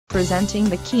Presenting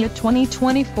the Kia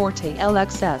 2020 Forte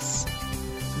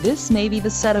LXS. This may be the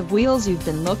set of wheels you've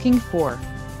been looking for.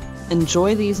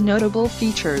 Enjoy these notable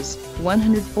features: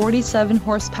 147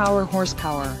 horsepower,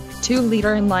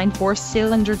 2-liter inline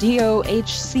 4-cylinder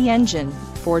DOHC engine,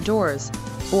 4 doors,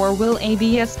 4-wheel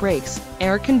ABS brakes,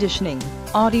 air conditioning,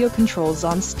 audio controls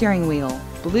on steering wheel,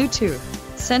 Bluetooth,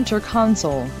 center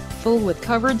console, full with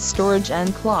covered storage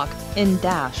and clock-in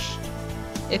dash.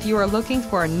 If you are looking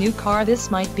for a new car, this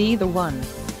might be the one.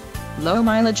 Low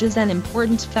mileage is an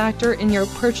important factor in your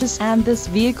purchase, and this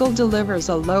vehicle delivers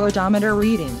a low odometer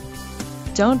reading.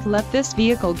 Don't let this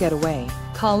vehicle get away.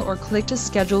 Call or click to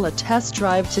schedule a test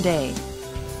drive today.